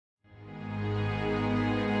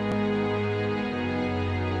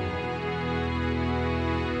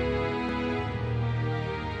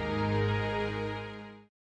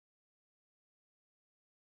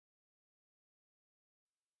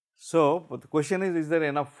So, but the question is there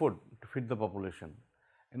enough food to feed the population?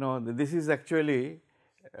 This is actually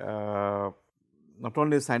not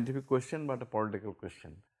only a scientific question, but a political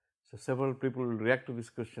question. So, several people will react to this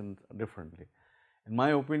question differently. In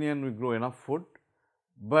my opinion, we grow enough food,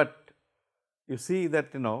 but you see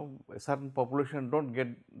that a certain population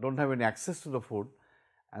don't have any access to the food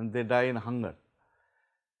and they die in hunger.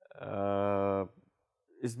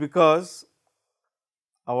 It's because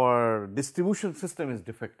our distribution system is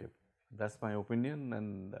defective. That's my opinion,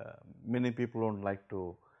 and many people don't like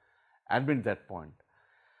to admit that point.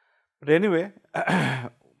 But anyway,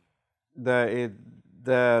 the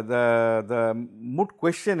moot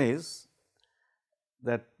question is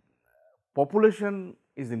that population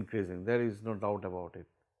is increasing, there is no doubt about it,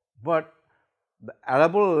 but the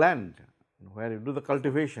arable land where you do the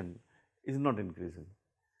cultivation is not increasing.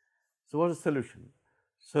 So, what is the solution?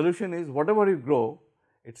 Solution is whatever you grow,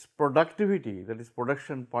 its productivity, that is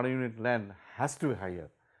production per unit land, has to be higher.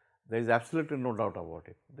 There is absolutely no doubt about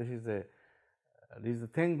it. This is the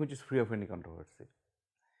thing which is free of any controversy.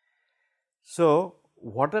 So,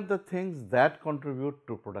 what are the things that contribute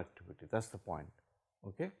to productivity? That is the point.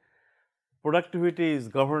 Okay. Productivity is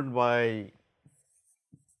governed by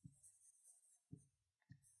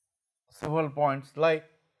several points, like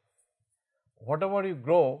whatever you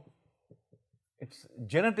grow, its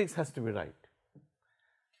genetics has to be right,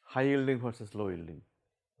 high yielding versus low yielding.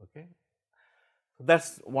 Okay. So, that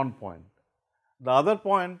is one point. The other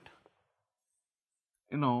point,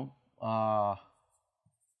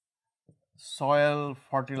 soil,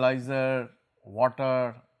 fertilizer,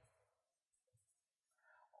 water,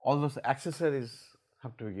 all those accessories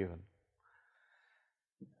have to be given.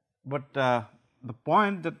 But the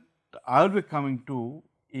point that I will be coming to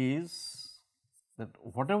is that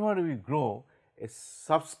whatever we grow, a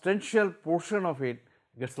substantial portion of it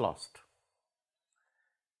gets lost,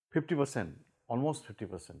 50%, almost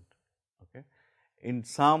 50%. Okay. In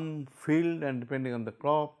some field and depending on the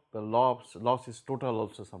crop, the loss is total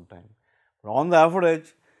also sometimes. But on the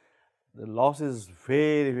average, the loss is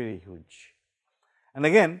very, very huge. And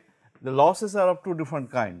again, the losses are of two different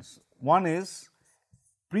kinds. One is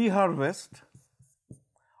pre-harvest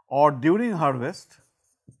or during harvest,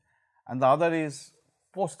 and the other is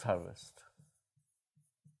post-harvest.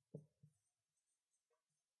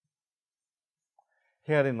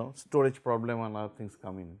 Here, storage problem and other things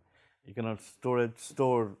come in. You cannot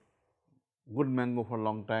store good mango for a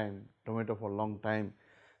long time, tomato for a long time.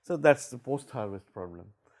 So, that is the post-harvest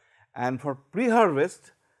problem. And for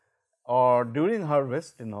pre-harvest or during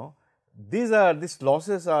harvest, these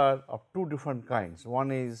losses are of two different kinds.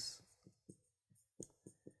 One is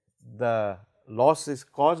the loss is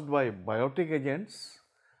caused by biotic agents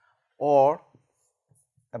or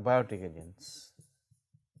abiotic agents.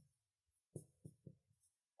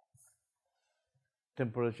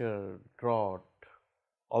 Temperature, drought,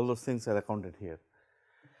 all those things are accounted here.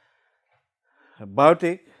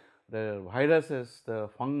 Biotic, the viruses, the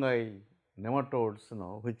fungi, nematodes,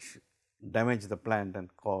 which damage the plant and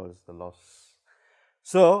cause the loss.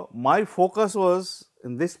 So, my focus was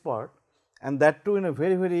in this part, and that too in a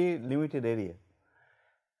very, very limited area.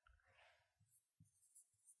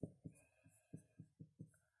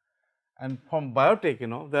 And from biotic,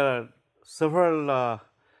 there are several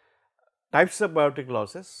types of biotic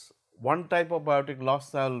losses. One type of biotic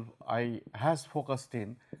loss I has focused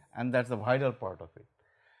in, and that is the viral part of it.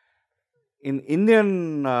 In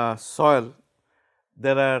Indian soil,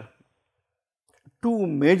 there are two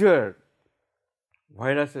major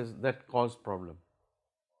viruses that cause problem.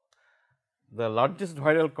 The largest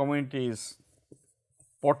viral community is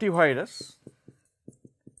potyvirus,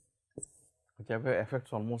 which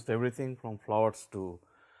affects almost everything from flowers to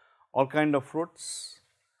all kind of fruits,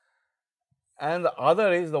 and the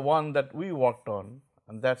other is the one that we worked on,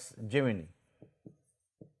 and that is Gemini.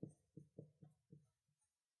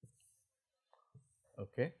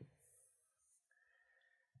 Okay.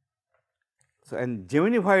 So, and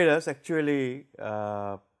Gemini virus actually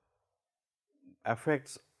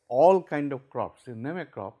affects all kind of crops. You name a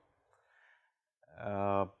crop,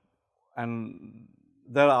 and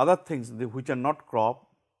there are other things which are not crop,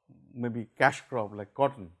 maybe cash crop like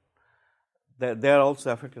cotton. They are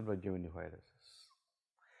also affected by Gemini viruses.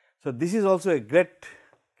 So, this is also a great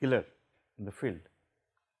killer in the field.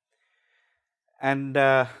 And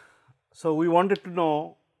so, we wanted to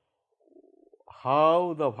know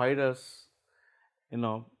how the virus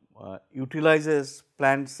utilizes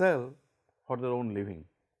plant cell for their own living,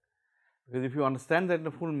 because if you understand that in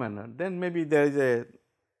a full manner, then maybe there is a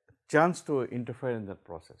chance to interfere in that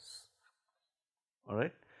process. All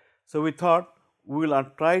right. So, we thought we will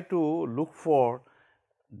try to look for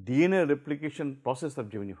DNA replication process of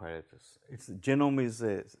Gemini viruses. Its genome is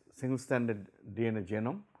a single stranded DNA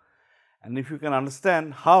genome, and if you can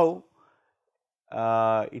understand how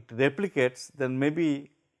it replicates, then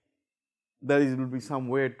maybe there will be some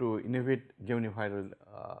way to inhibit Gemini viral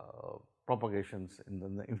propagations in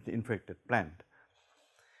the infected plant.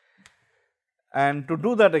 And to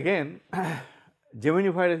do that again, Gemini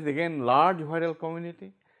virus is again large viral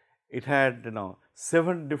community. It had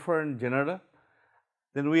 7 different genera.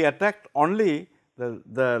 Then we attacked only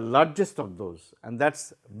the largest of those, and that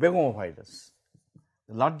is begomovirus.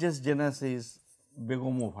 The largest genus is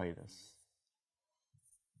begomovirus.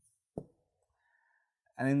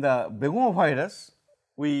 And in the begomovirus,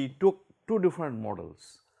 we took 2 different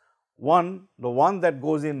models. One, the one that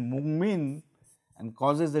goes in mungmin and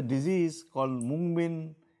causes a disease called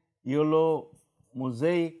mungmin yellow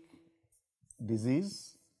mosaic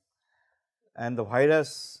disease, and the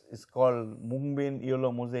virus is called mungmin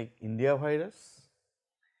yellow mosaic India virus.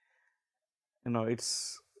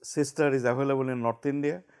 Its sister is available in North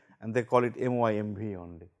India, and they call it MYMV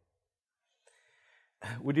only.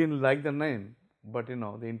 We did not like the name, but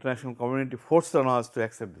the international community forced on us to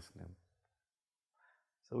accept this name.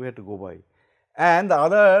 So, we had to go by. And the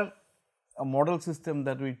other model system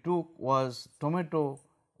that we took was tomato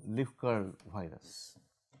leaf curl virus.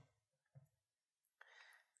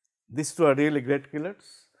 These 2 are really great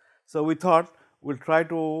killers. So, we thought we will try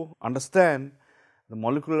to understand the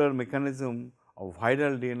molecular mechanism of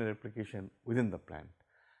viral DNA replication within the plant,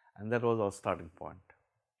 and that was our starting point.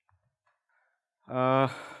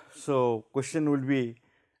 So, question will be,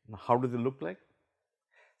 how do they look like?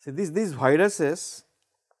 See, these viruses,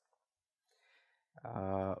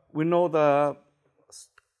 we know the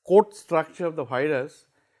coat structure of the virus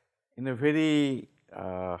in a very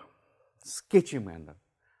sketchy manner.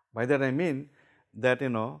 By that I mean that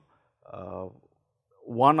 1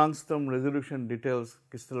 angstrom resolution details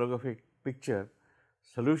crystallographic picture,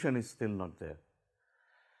 solution is still not there.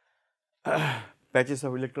 Patches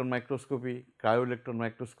of electron microscopy, cryo-electron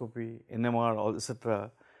microscopy, NMR,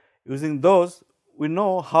 etc. Using those, we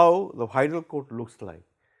know how the viral coat looks like.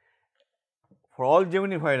 For all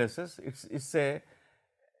Gemini viruses, it's a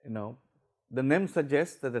the name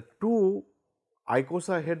suggests that the 2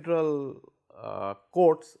 icosahedral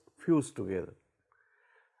coats fuse together.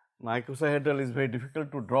 Now, icosahedral is very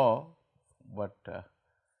difficult to draw, but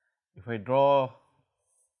if I draw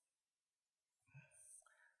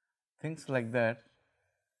things like that,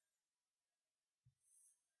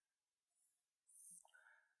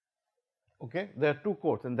 okay, there are 2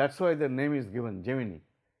 coats, and that is why the name is given Gemini.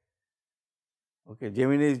 Okay,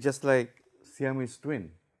 Gemini is just like Siamese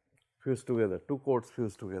twin fused together, 2 coats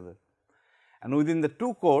fused together, and within the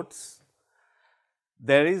 2 coats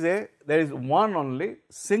there is one only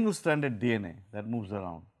single stranded DNA that moves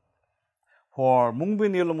around. For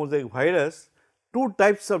mungmin yellow mosaic virus, 2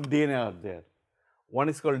 types of DNA are there. One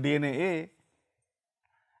is called DNA A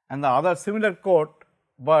and the other similar coat,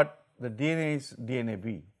 but the DNA is DNA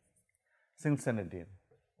B, single stranded DNA.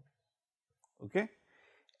 Okay?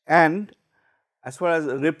 And as far as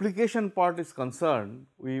replication part is concerned,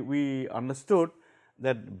 we understood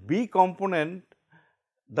that B component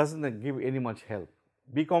does not give any much help.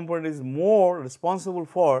 B component is more responsible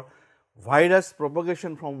for virus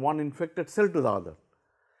propagation from one infected cell to the other.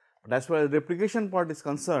 But as far as replication part is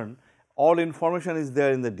concerned, all information is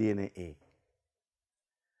there in the DNA A.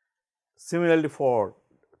 Similarly for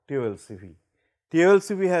TOLCV.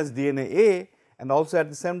 TOLCV has DNA A and also at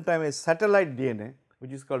the same time a satellite DNA,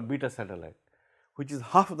 which is called beta satellite, which is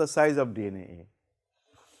half the size of DNA A.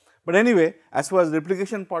 But anyway, as far as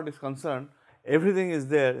replication part is concerned, everything is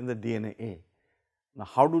there in the DNA A. Now,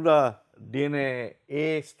 how do the DNA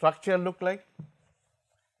A structure look like?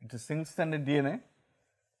 It is single stranded DNA.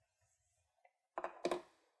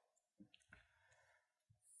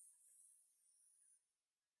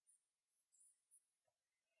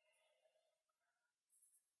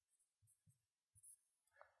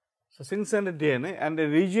 So, single stranded DNA and a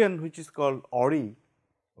region which is called ORI.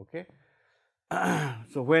 Okay.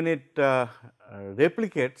 So, when it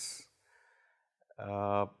replicates,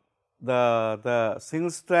 the single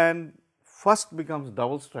strand first becomes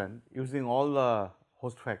double strand using all the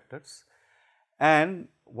host factors, and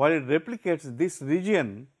while it replicates this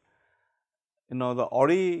region, the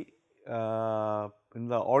ORI, in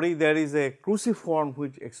the ORI there is a cruciform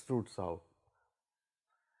which extrudes out,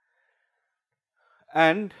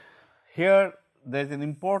 and here there is an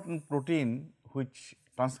important protein which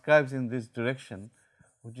transcribes in this direction,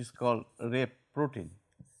 which is called REP protein,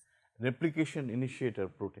 replication initiator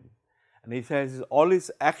protein, and it has all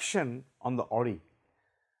its action on the ORI.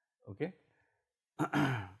 Okay.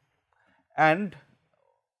 And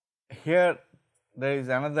here there is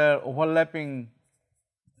another overlapping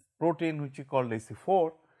protein which we call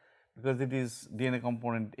AC4, because it is DNA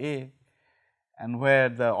component A, and where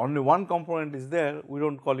the only one component is there, we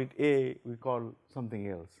do not call it A, we call something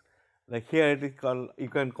else. Like here it is called, you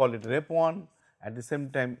can call it rep1, at the same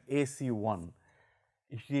time AC1.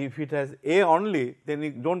 If it has A only, then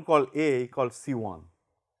you do not call A, you call C1.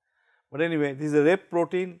 But anyway, this is a rep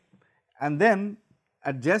protein, and then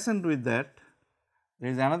adjacent with that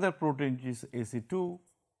there is another protein which is AC2,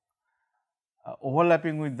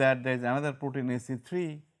 overlapping with that there is another protein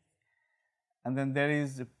AC3, and then there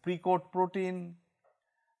is a pre-coat protein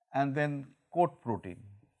and then coat protein.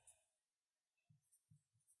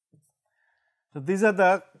 So, these are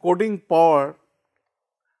the coding power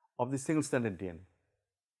of the single stranded DNA.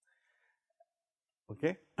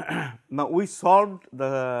 Okay. Now, we solved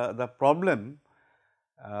the problem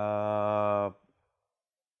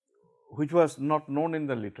which was not known in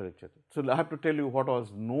the literature. So, I have to tell you what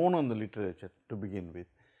was known on the literature to begin with.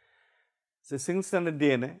 So, single stranded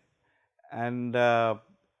DNA, and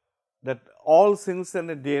that all single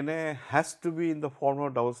stranded DNA has to be in the form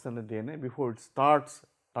of double stranded DNA before it starts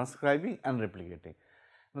transcribing and replicating.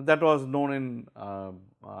 Now, that was known in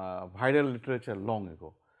viral literature long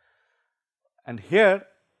ago. And here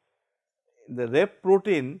the rep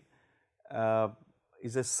protein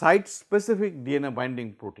is a site specific DNA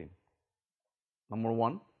binding protein. Number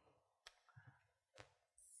 1,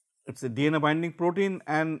 it is a DNA binding protein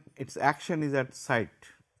and its action is at site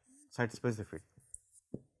specific.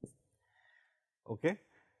 Okay.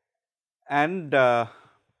 And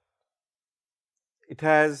it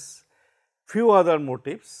has few other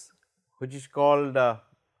motifs, which is called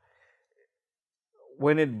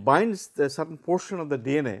when it binds a certain portion of the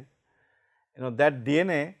DNA, that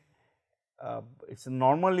DNA it is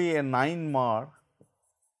normally a 9 mer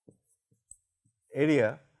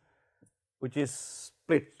area which is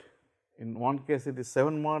split. In one case it is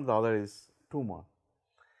 7 mer, the other is 2 mer.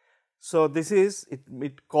 So, this is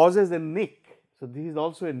it causes a nick. So, this is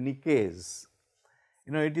also a nickase.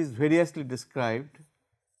 It is variously described,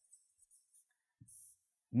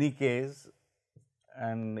 nickase,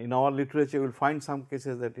 and in our literature you will find some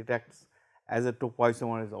cases that it acts as a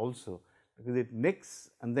topoisomerase also, because it nicks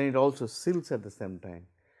and then it also seals at the same time.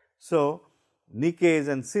 So, nickase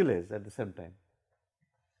and sealase at the same time.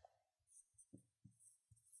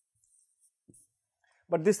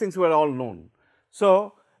 But these things were all known.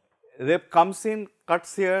 So, rep comes in,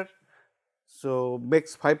 cuts here, so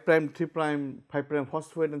makes 5 prime, 3 prime, 5 prime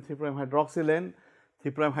phosphate and 3 prime hydroxylane,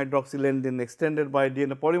 3 prime hydroxylane then extended by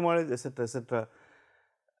DNA polymerase, etc., etc.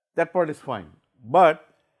 That part is fine, but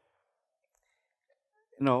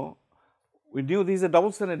we knew this is a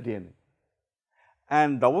double stranded DNA,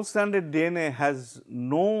 and double stranded DNA has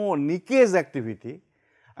no nickase activity,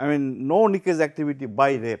 no nickase activity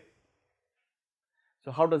by rep.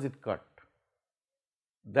 So, how does it cut?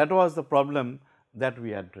 That was the problem that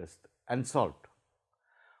we addressed and solved.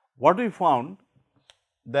 What we found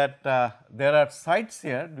that there are sites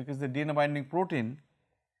here, because the DNA binding protein,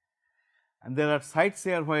 and there are sites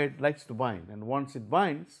here where it likes to bind, and once it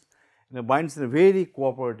binds, it binds in a very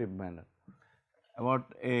cooperative manner.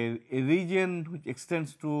 About a region which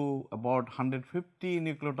extends to about 150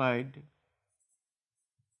 nucleotide,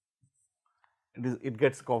 it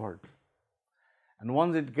gets covered, and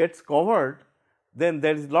once it gets covered, then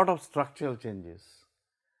there is lot of structural changes,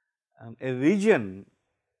 and a region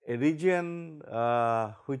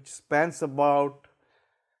which spans about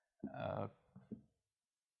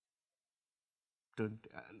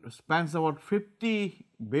spans about 50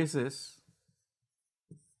 bases,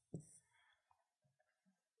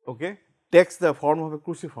 okay, takes the form of a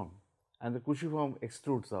cruciform, and the cruciform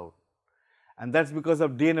extrudes out, and that is because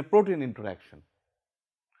of DNA protein interaction.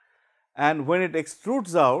 And when it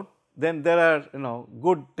extrudes out, then there are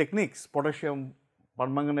good techniques, potassium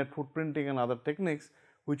permanganate footprinting and other techniques,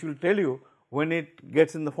 which will tell you when it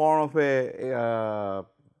gets in the form of a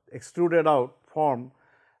extruded out form,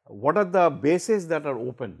 what are the bases that are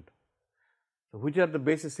opened. So, which are the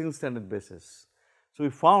bases, single stranded bases. So, we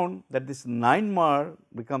found that this 9 mer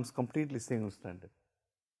becomes completely single stranded.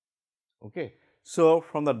 Okay. So,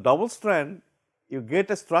 from the double strand you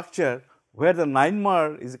get a structure where the 9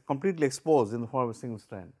 mer is completely exposed in the form of a single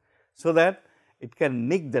strand, so that it can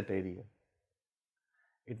nick that area.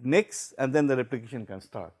 It nicks and then the replication can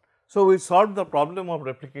start. So, we solved the problem of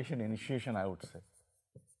replication initiation, I would say.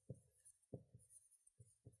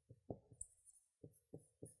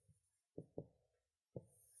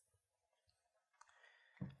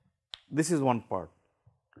 This is one part.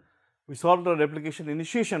 We solved the replication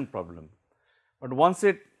initiation problem. but once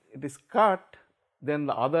it is cut, then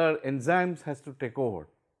the other enzymes has to take over.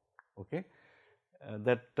 Okay.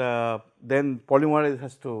 Then polymerase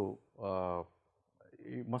has to,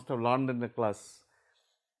 you must have learned in the class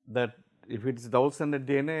that if it is double-stranded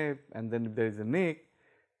DNA and then if there is a nick,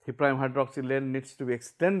 3' hydroxyl lane needs to be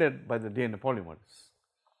extended by the DNA polymerase.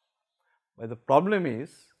 But the problem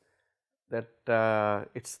is that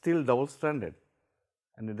it is still double-stranded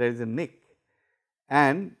and there is a nick,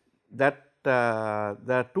 and that there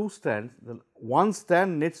are two strands. The one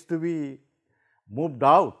strand needs to be moved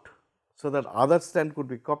out so that other strand could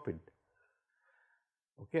be copied.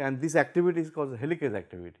 Okay, and this activity is called the helicase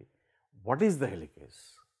activity. What is the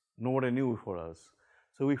helicase? Nobody knew before us.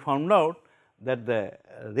 So, we found out that the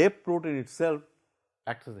rep protein itself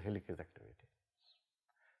acts as a helicase activity.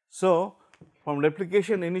 So, from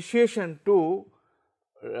replication initiation to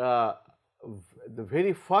the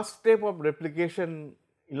very first step of replication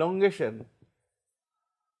elongation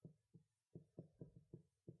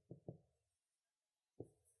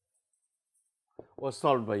was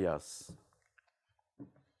solved by us.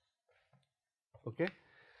 Okay.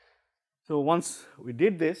 So, once we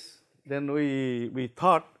did this, then we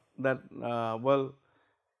thought that well,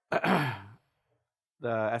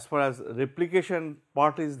 as far as replication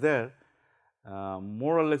part is there,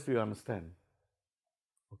 more or less we understand.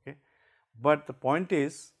 Okay. But the point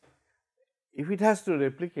is, if it has to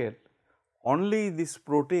replicate, only these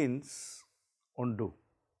proteins won't do.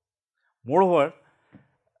 Moreover,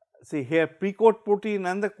 see here pre-coat protein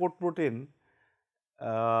and the coat protein,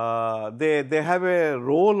 they have a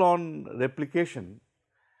role on replication,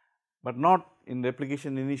 but not in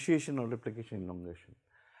replication initiation or replication elongation.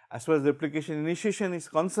 As far as replication initiation is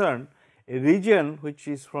concerned, a region which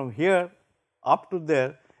is from here up to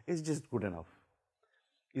there is just good enough.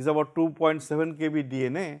 Is about 2.7 kb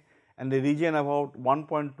DNA, and a region about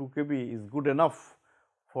 1.2 kb is good enough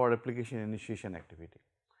for replication initiation activity.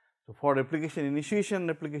 So, for replication initiation,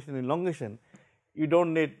 replication elongation, you do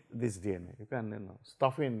not need this DNA, you can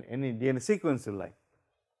stuff in any DNA sequence you like.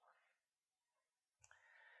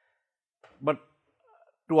 But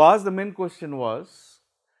to us the main question was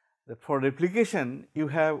that for replication you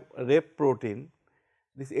have a rep protein,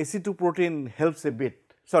 this AC2 protein helps a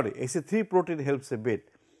bit, sorry AC3 protein helps a bit,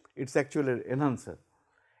 it is actually an enhancer,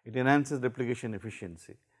 it enhances replication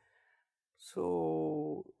efficiency.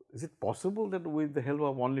 So, is it possible that with the help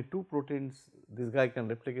of only two proteins this guy can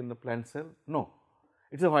replicate in the plant cell? No,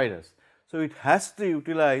 it is a virus. So, it has to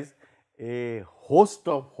utilize a host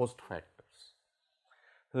of host factors.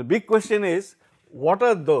 So, the big question is, what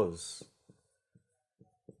are those?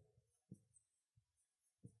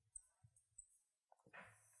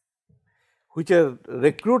 Which are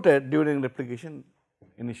recruited during replication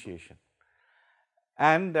initiation,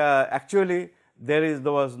 and actually there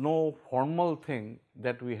was no formal thing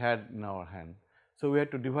that we had in our hand. So, we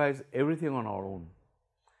had to devise everything on our own.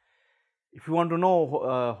 If you want to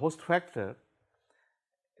know host factor,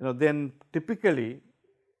 then typically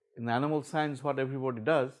in animal science what everybody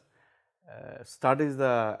does, studies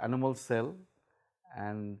the animal cell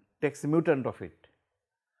and takes a mutant of it.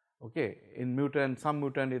 Okay. In mutant, some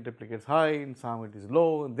mutant it replicates high, in some it is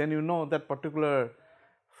low, and then you know that particular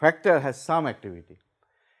factor has some activity.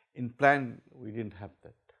 In plant we did not have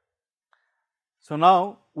that. So,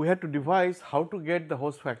 now we had to devise how to get the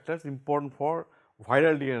host factors important for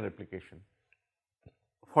viral DNA replication.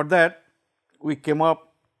 For that we came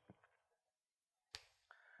up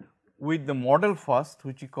with the model first,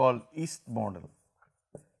 which we call yeast model.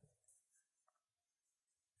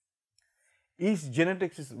 Yeast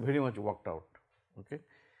genetics is very much worked out. Okay.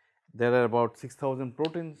 There are about 6,000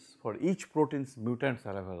 proteins, for each proteins mutants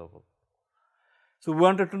are available. So, we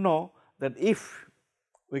wanted to know that if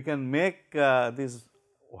we can make this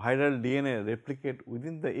viral DNA replicate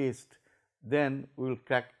within the yeast, then we will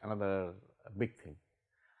crack another big thing,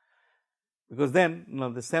 because then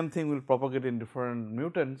the same thing will propagate in different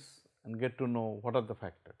mutants and get to know what are the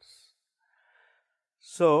factors.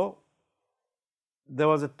 So, there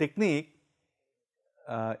was a technique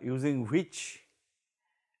using which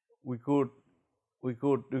we could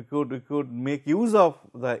make use of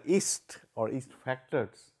the yeast or yeast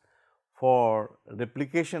factors for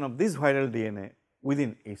replication of this viral DNA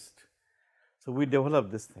within yeast. So, we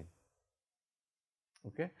developed this thing,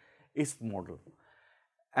 okay, yeast model,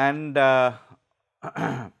 and our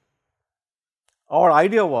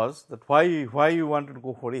idea was that why you wanted to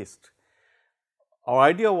go for yeast. Our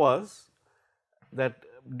idea was that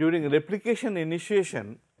during replication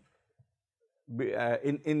initiation,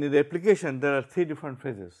 in the replication there are three different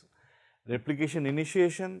phases: replication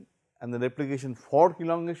initiation and the replication fork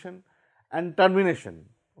elongation and termination.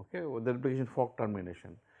 okay, with the replication fork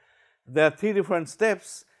termination. There are 3 different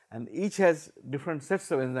steps and each has different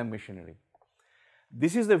sets of enzyme machinery.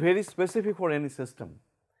 This is the very specific for any system.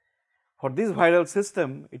 For this viral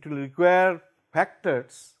system, it will require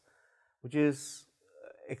factors which is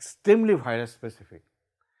extremely virus specific.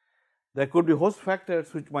 There could be host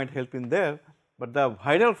factors which might help in there, but the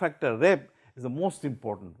viral factor rep is the most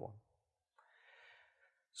important one.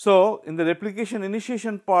 So, in the replication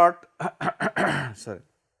initiation part, sorry,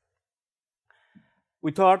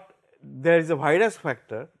 we thought there is a virus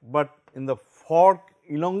factor, but in the fork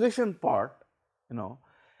elongation part,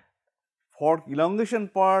 fork elongation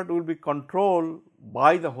part will be controlled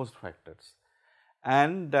by the host factors,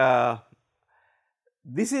 and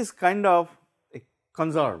this is kind of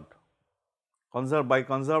conserved. By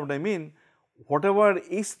conserved I mean whatever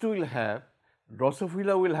yeast will have,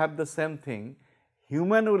 Drosophila will have the same thing,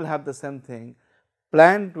 human will have the same thing,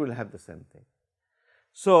 plant will have the same thing.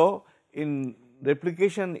 So, in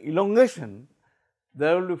replication elongation,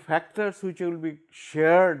 there will be factors which will be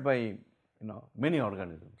shared by many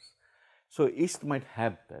organisms. So, yeast might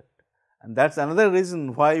have that, and that is another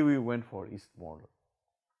reason why we went for yeast model.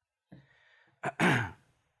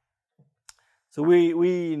 So,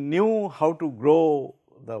 we knew how to grow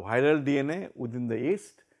the viral DNA within the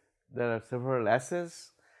yeast. There are several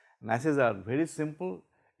assays, and assays are very simple.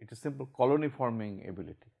 It is simple colony forming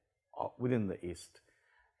ability within the yeast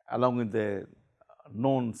along with the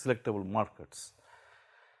known selectable markers.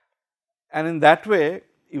 And in that way,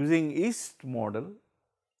 using yeast model,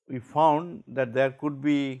 we found that there could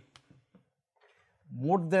be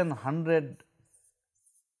more than 100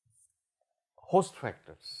 host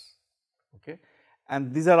factors, okay,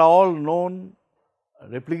 and these are all known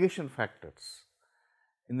replication factors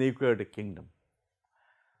in the eukaryotic kingdom.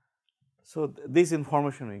 So, this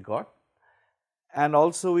information we got, and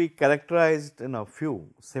also we characterized a few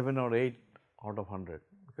 7 or 8 out of 100,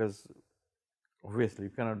 because obviously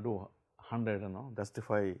you cannot do 100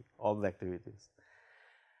 justify all the activities.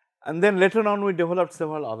 And then later on we developed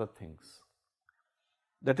several other things.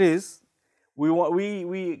 That is,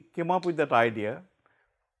 we came up with that idea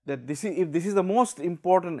that if this is the most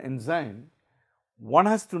important enzyme, one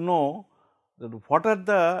has to know that what are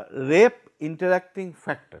the rep interacting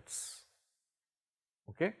factors,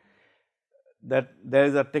 okay. That there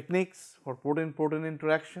is a techniques for protein-protein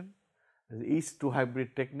interaction, there is yeast to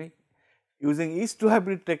hybrid technique. Using yeast to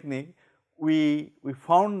hybrid technique, we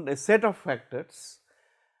found a set of factors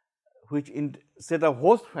set of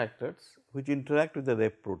host factors which interact with the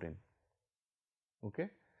rep protein, okay.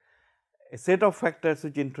 A set of factors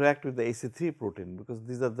which interact with the AC3 protein, because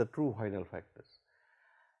these are the true viral factors.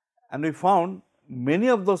 And we found many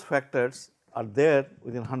of those factors are there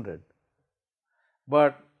within 100,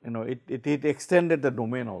 but it extended the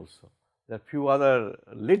domain also. There are few other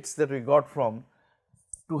leads that we got from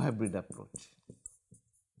two hybrid approach.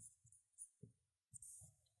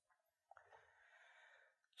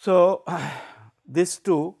 So, these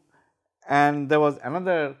two, and there was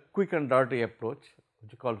another quick and dirty approach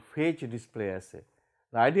which is called phage display assay.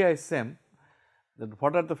 The idea is same, that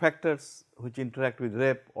what are the factors which interact with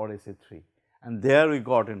rep or AC3, and there we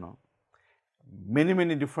got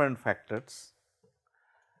many different factors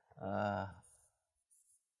by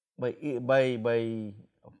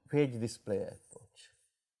phage display approach.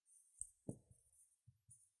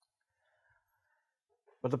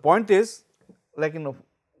 But the point is, like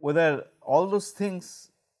whether all those things,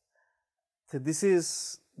 so this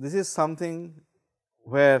is something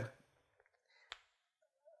where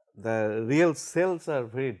the real cells are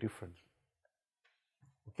very different,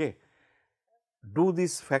 okay. Do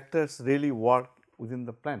these factors really work within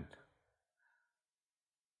the plant?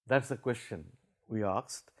 That is the question we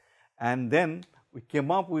asked, and then we came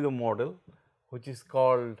up with a model which is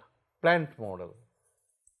called plant model.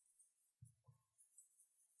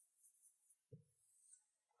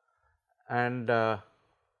 And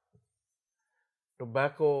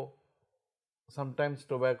tobacco, sometimes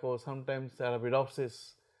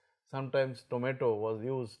Arabidopsis, sometimes tomato was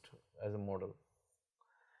used as a model.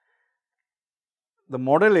 The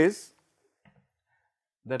model is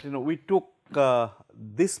that we took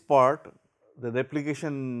this part, the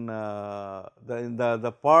replication,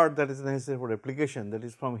 the part that is necessary for replication, that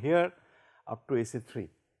is from here up to AC3,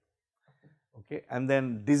 okay, and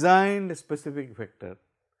then designed a specific vector.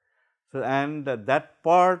 So, and that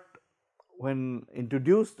part when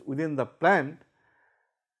introduced within the plant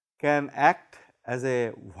can act as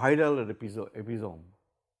a viral episome.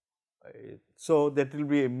 So, that will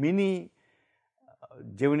be a mini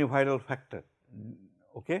Gemini viral factor,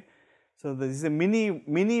 okay. So, this is a mini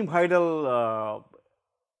viral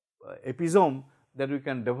episome that we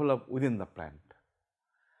can develop within the plant.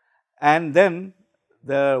 And then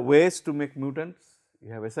there are ways to make mutants,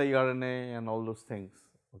 you have siRNA and all those things.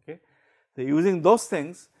 Okay. So, using those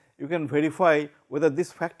things you can verify whether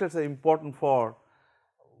these factors are important for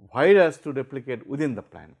virus to replicate within the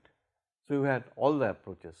plant. So, you had all the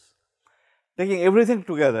approaches. Taking everything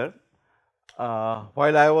together,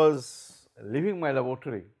 while I was leaving my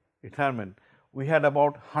laboratory retirement, we had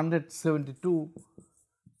about 172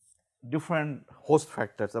 different host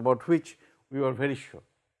factors about which we were very sure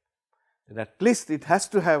that at least it has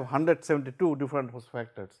to have 172 different host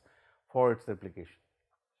factors for its replication.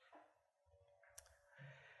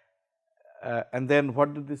 And then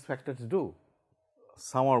what do these factors do?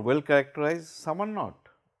 Some are well characterized, some are not.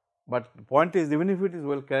 But the point is, even if it is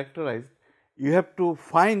well characterized, you have to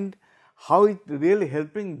find how it really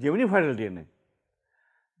helping Gemini viral DNA.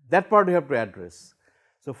 That part you have to address.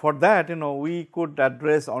 So, for that we could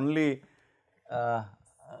address only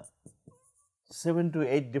 7 to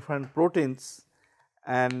 8 different proteins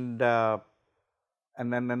and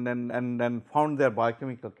then found their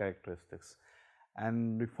biochemical characteristics.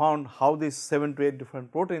 And we found how these 7 to 8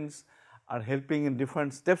 different proteins are helping in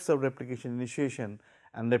different steps of replication initiation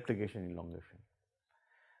and replication elongation,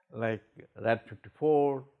 like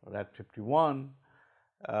RAD54, RAD51,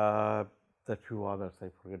 that few others I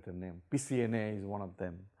forget the name, PCNA is one of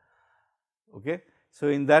them. Okay. So,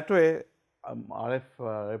 in that way RF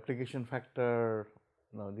replication factor,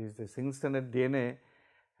 this single stranded DNA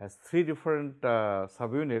has 3 different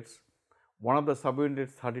subunits, one of the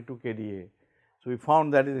subunits 32 kDa. So, we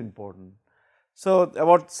found that is important. So,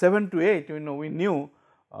 about 7 to 8 we knew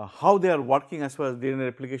how they are working as far as DNA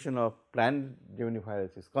replication of plant Gemini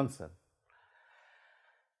virus is concerned.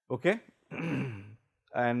 Okay.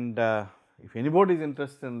 And if anybody is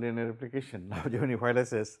interested in DNA replication of Gemini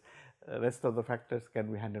viruses, rest of the factors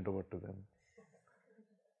can be handed over to them.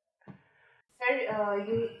 Sir,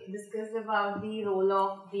 you discussed about the role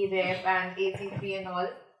of the rep and AC3 and all.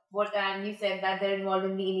 And you said that they're involved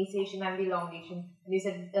in the initiation and the elongation. And you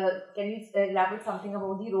said, can you elaborate something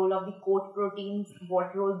about the role of the coat proteins?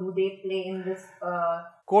 What role do they play in this?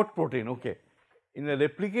 Coat protein, okay. In the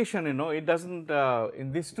replication, it doesn't,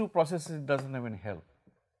 in these two processes, it doesn't have any help.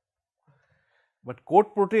 But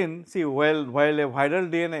coat protein, see, while a viral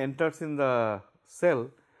DNA enters in the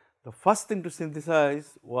cell, the first thing to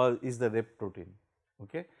synthesize is the rep protein,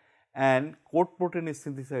 okay. And coat protein is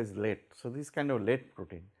synthesized late. So, this is kind of late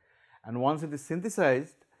protein. And once it is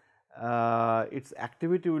synthesized, its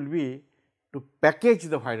activity will be to package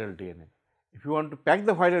the viral DNA. If you want to pack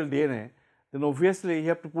the viral DNA, then obviously you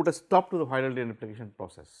have to put a stop to the viral DNA replication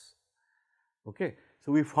process. Okay.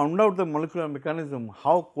 So, we found out the molecular mechanism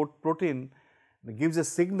how coat protein gives a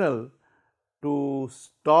signal to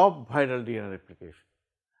stop viral DNA replication.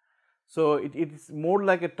 So, it is more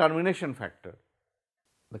like a termination factor,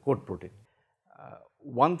 the coat protein.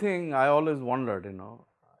 One thing I always wondered,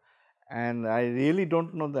 and I really do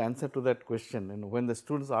not know the answer to that question. When the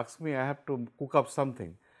students ask me, I have to cook up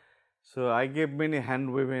something. So, I gave many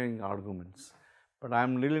hand waving arguments, but I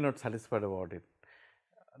am really not satisfied about it.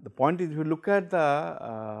 The point is, if you look at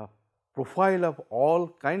the profile of all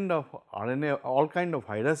kind of RNA, all kind of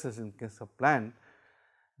viruses in case of plant,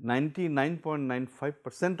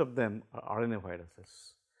 99.95% of them are RNA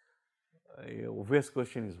viruses. Obvious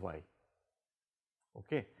question is why.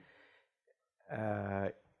 Okay.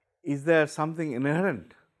 Is there something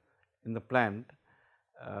inherent in the plant,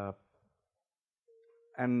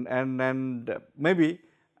 and maybe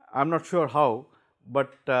I am not sure how,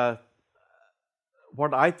 but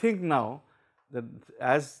what I think now that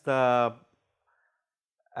as there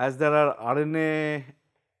are RNA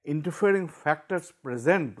interfering factors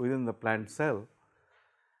present within the plant cell,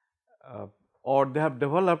 or they have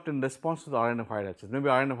developed in response to the RNA viruses. Maybe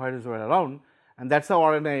RNA viruses were around and that is how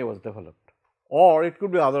RNAi was developed, or it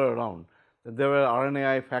could be other around, that there were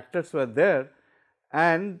RNAi factors were there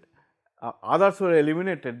and others were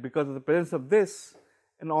eliminated because of the presence of this,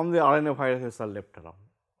 and only RNA viruses are left around.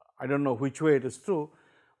 I do not know which way it is true,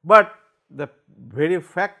 but the very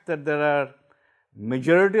fact that there are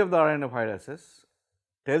majority of the RNA viruses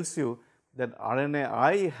tells you that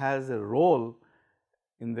RNAi has a role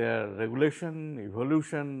in their regulation,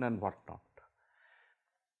 evolution and what not.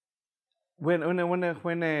 When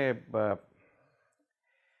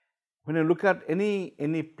you look at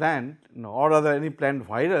any plant, or rather any plant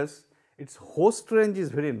virus, its host range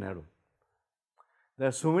is very narrow. There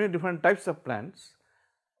are so many different types of plants,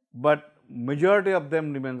 but majority of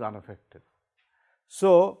them remains unaffected.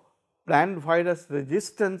 So, plant virus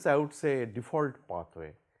resistance, I would say, a default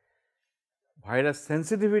pathway. Virus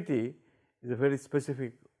sensitivity is a very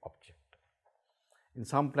specific object. In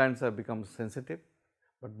some plants have become sensitive,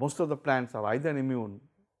 but most of the plants are either immune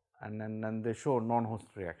and they show non-host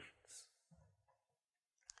reactions.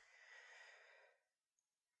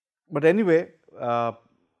 But anyway,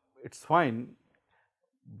 it is fine,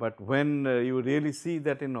 but when you really see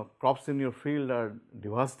that crops in your field are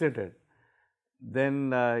devastated,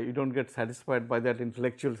 then you do not get satisfied by that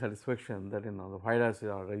intellectual satisfaction that the virus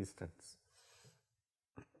are resistant.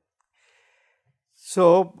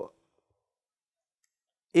 So,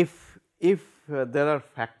 if there are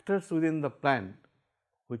factors within the plant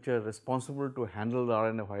which are responsible to handle the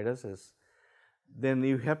RNA viruses, then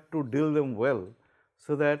you have to deal them well,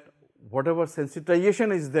 so that whatever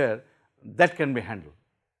sensitization is there, that can be handled.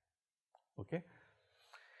 Okay.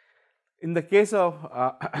 In the case of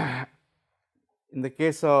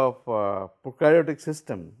prokaryotic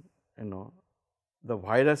system, the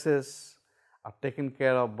viruses are taken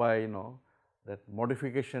care of by that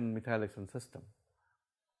modification methylation system.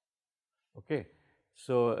 Okay.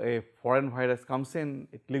 So, a foreign virus comes in,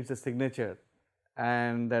 it leaves a signature,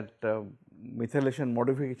 and that methylation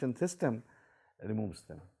modification system removes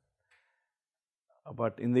them.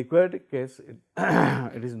 But in the eukaryotic case,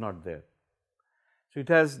 it is not there. So, it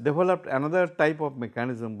has developed another type of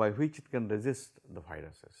mechanism by which it can resist the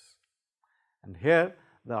viruses, and here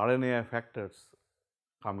the RNAi factors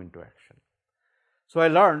come into action. So, I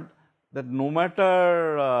learned that no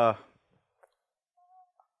matter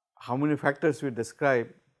how many factors we describe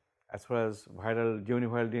as far as Gemini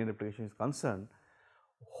viral DNA replication is concerned,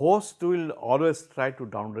 host will always try to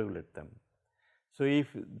downregulate them. So,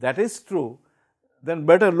 if that is true, then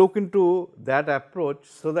better look into that approach,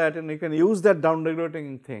 so that you can use that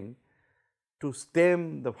downregulating thing to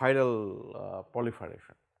stem the viral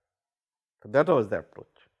proliferation. So, that was the approach.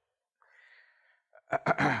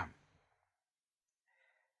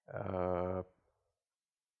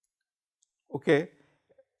 Okay.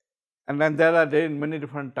 And then there are many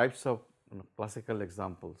different types of classical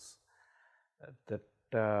examples that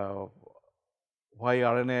why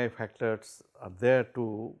RNA factors are there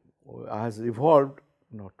to has evolved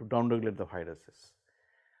to downregulate the viruses.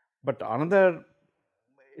 But another,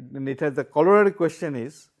 it has the corollary question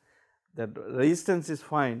is that resistance is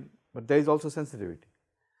fine, but there is also sensitivity.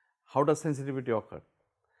 How does sensitivity occur?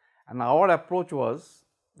 And our approach was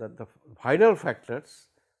that the viral factors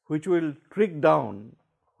which will trick down,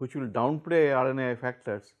 which will downplay RNA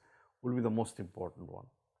factors, will be the most important one.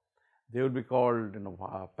 They will be called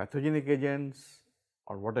pathogenic agents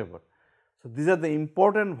or whatever. So, these are the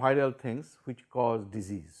important viral things which cause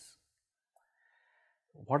disease.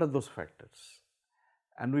 What are those factors?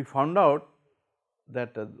 And we found out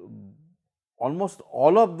that almost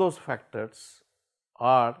all of those factors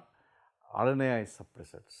are RNAi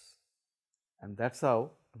suppressors, and that is how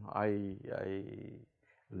I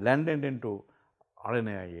landed into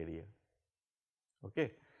RNAi area.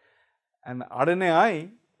 Okay. And RNAi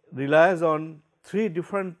relies on 3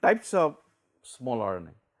 different types of small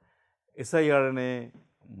RNA: siRNA,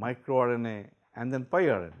 microRNA, and then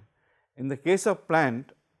piRNA. In the case of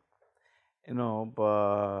plant,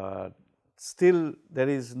 still there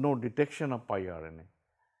is no detection of piRNA.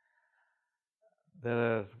 There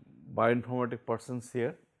are bioinformatic persons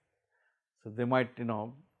here, so they might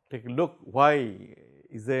take a look, why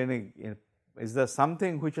is there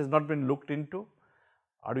something which has not been looked into?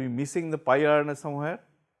 Are we missing the piRNA somewhere?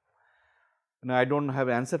 I do not have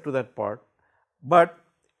answer to that part, but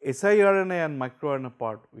siRNA and microRNA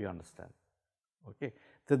part we understand. Okay.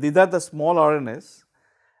 So, these are the small RNAs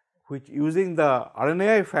which, using the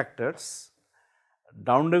RNAi factors,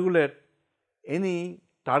 downregulate any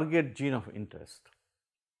target gene of interest.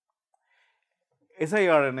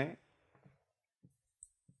 siRNA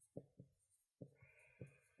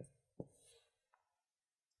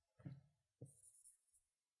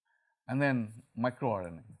and then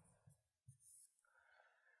microRNA.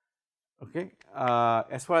 Okay.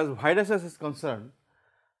 As far as viruses is concerned,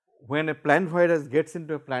 when a plant virus gets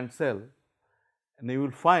into a plant cell, and you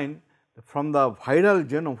will find that from the viral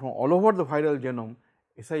genome, from all over the viral genome,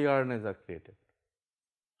 siRNAs are created,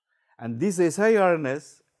 and these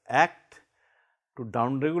siRNAs act to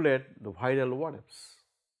downregulate the viral what-ifs.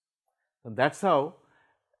 So, that is how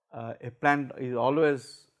a plant is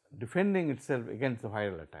always defending itself against the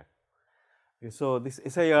viral attack. Okay, so, these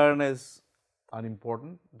siRNAs are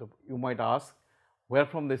important. You might ask where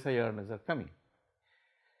from the siRNAs are coming,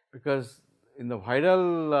 because in the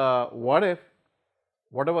viral what-if,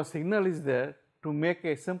 whatever signal is there to make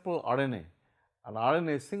a simple RNA, and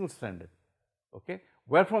RNA is single stranded. Okay.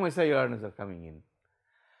 Where from siRNAs are coming in?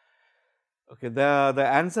 Okay. The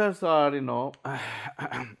answers are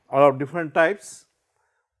are of different types.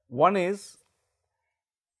 One is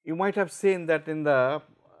You might have seen that in the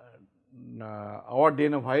our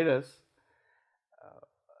DNA virus,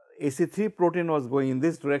 AC3 protein was going in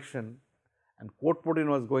this direction and coat protein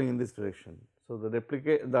was going in this direction. So,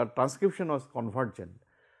 the transcription was convergent.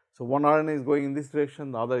 So, one RNA is going in this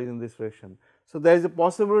direction, the other is in this direction. So, there is a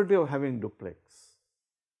possibility of having duplex.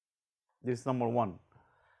 This is number 1,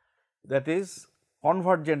 that is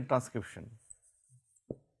convergent transcription.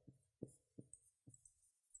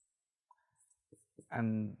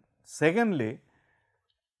 And secondly,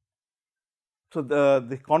 so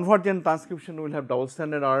the convergent transcription will have double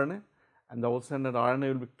stranded RNA, and double stranded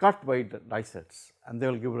RNA will be cut by disets and they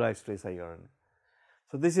will give rise to siRNA.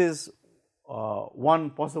 So, this is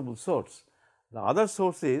one possible source. The other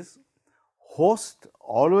source is host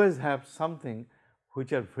always have something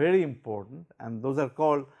which are very important, and those are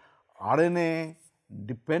called RNA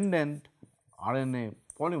dependent RNA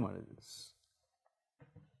polymerases.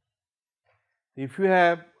 If you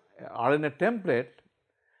have RNA template,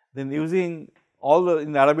 then using all the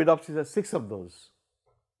in Arabidopsis are 6 of those,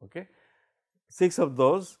 okay, 6 of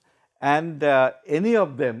those, and any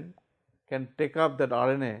of them can take up that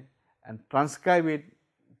RNA and transcribe it,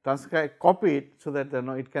 copy it, so that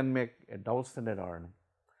it can make a double stranded RNA.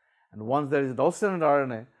 And once there is double stranded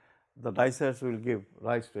RNA, the disets will give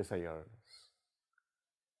rise to siRNAs.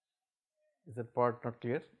 Is that part not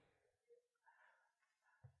clear?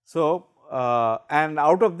 So, and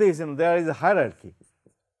out of this, there is a hierarchy.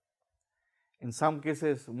 In some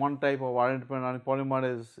cases, one type of RNA dependent RNA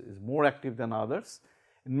polymerase is more active than others.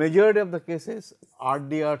 In majority of the cases,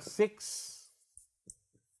 RDR6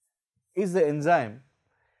 is the enzyme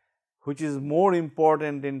which is more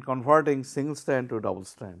important in converting single strand to double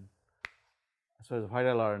strand as far as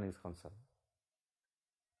viral RNA is concerned,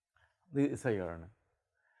 the siRNA.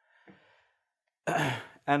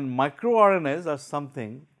 And microRNAs are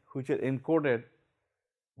something which are encoded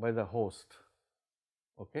by the host,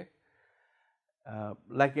 okay.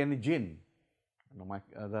 Like any gene,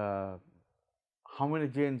 how many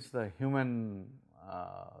genes the human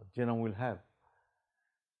genome will have?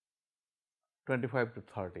 25 to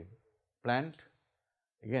 30. Plant,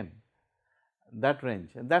 again that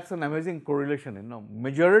range, and that is an amazing correlation.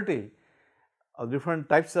 Majority of different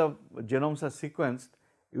types of genomes are sequenced,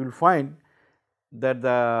 you will find that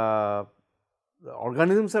the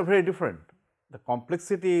organisms are very different, the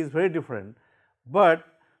complexity is very different, but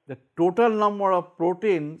the total number of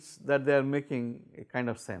proteins that they are making is kind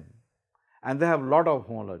of same, and they have lot of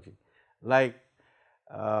homology. Like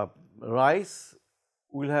rice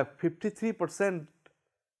will have 53%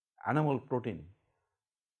 animal protein.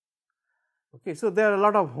 Okay, so there are a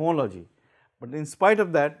lot of homology, but in spite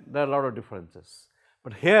of that, there are a lot of differences.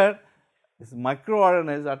 But here, these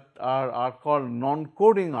microRNAs are called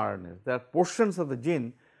non-coding RNAs. They are portions of the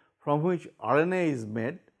gene from which RNA is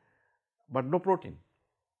made, but no protein.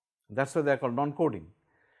 That is why they are called non-coding.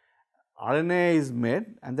 RNA is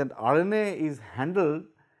made, and then RNA is handled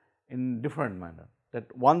in different manner.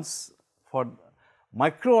 That once for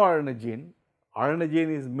microRNA gene, RNA gene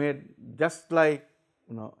is made just like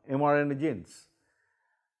mRNA genes.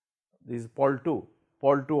 This is POL2.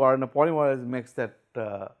 POL2 RNA polymerase makes that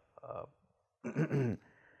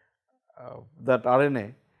that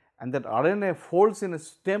RNA, and that RNA folds in a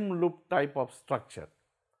stem loop type of structure,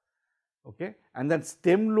 okay, and that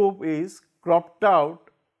stem loop is cropped out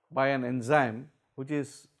by an enzyme which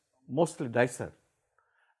is mostly dicer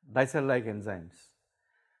like enzymes.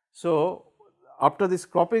 So, after this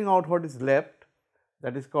cropping out, what is left,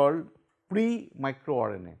 that is called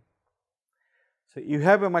pre-microRNA. So, you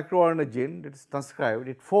have a microRNA gene that is transcribed,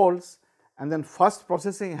 it folds, and then first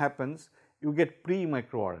processing happens, you get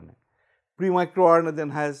pre-microRNA. Pre-microRNA then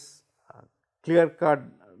has clear cut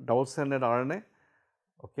double stranded RNA,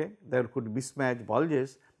 okay. There could be mismatch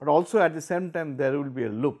bulges, but also at the same time there will be a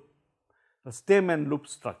loop, a stem and loop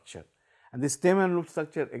structure, and this stem and loop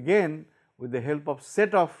structure again with the help of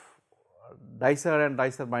set of dicer and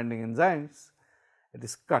dicer binding enzymes, it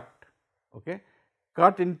is cut, okay,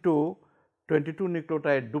 cut into 22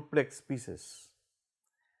 nucleotide duplex pieces.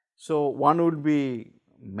 So, one would be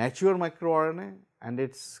mature microRNA and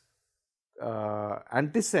its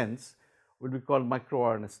antisense would be called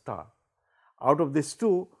microRNA star. Out of these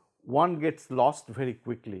two, one gets lost very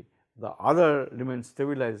quickly, the other remains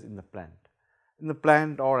stabilized in the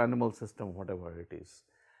plant or animal system, whatever it is,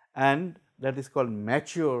 and that is called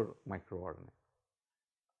mature microRNA.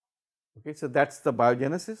 Okay, so, that is the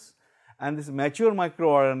biogenesis, and this mature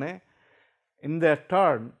microRNA in their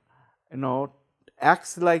turn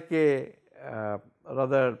acts like a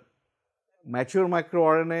rather mature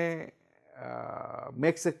microRNA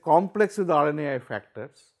makes a complex with RNAi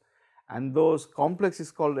factors, and those complex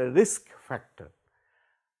is called a risk factor.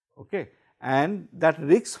 Okay. And that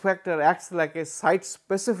risk factor acts like a site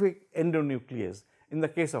specific endonuclease in the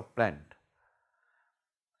case of plant.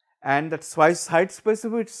 And that site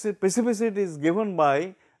specificity is given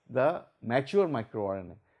by the mature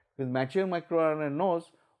microRNA, because mature microRNA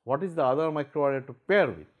knows what is the other microRNA to pair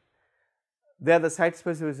with. There the site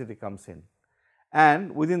specificity comes in.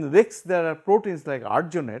 And within the RICs there are proteins like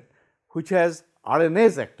arginate which has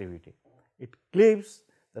RNase activity. It cleaves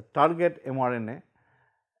the target mRNA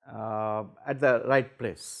at the right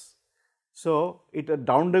place. So, it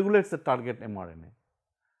downregulates the target mRNA.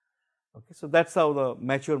 Okay. So, that is how the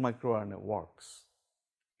mature microRNA works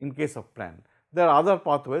in case of plant. There are other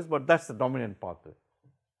pathways, but that is the dominant pathway.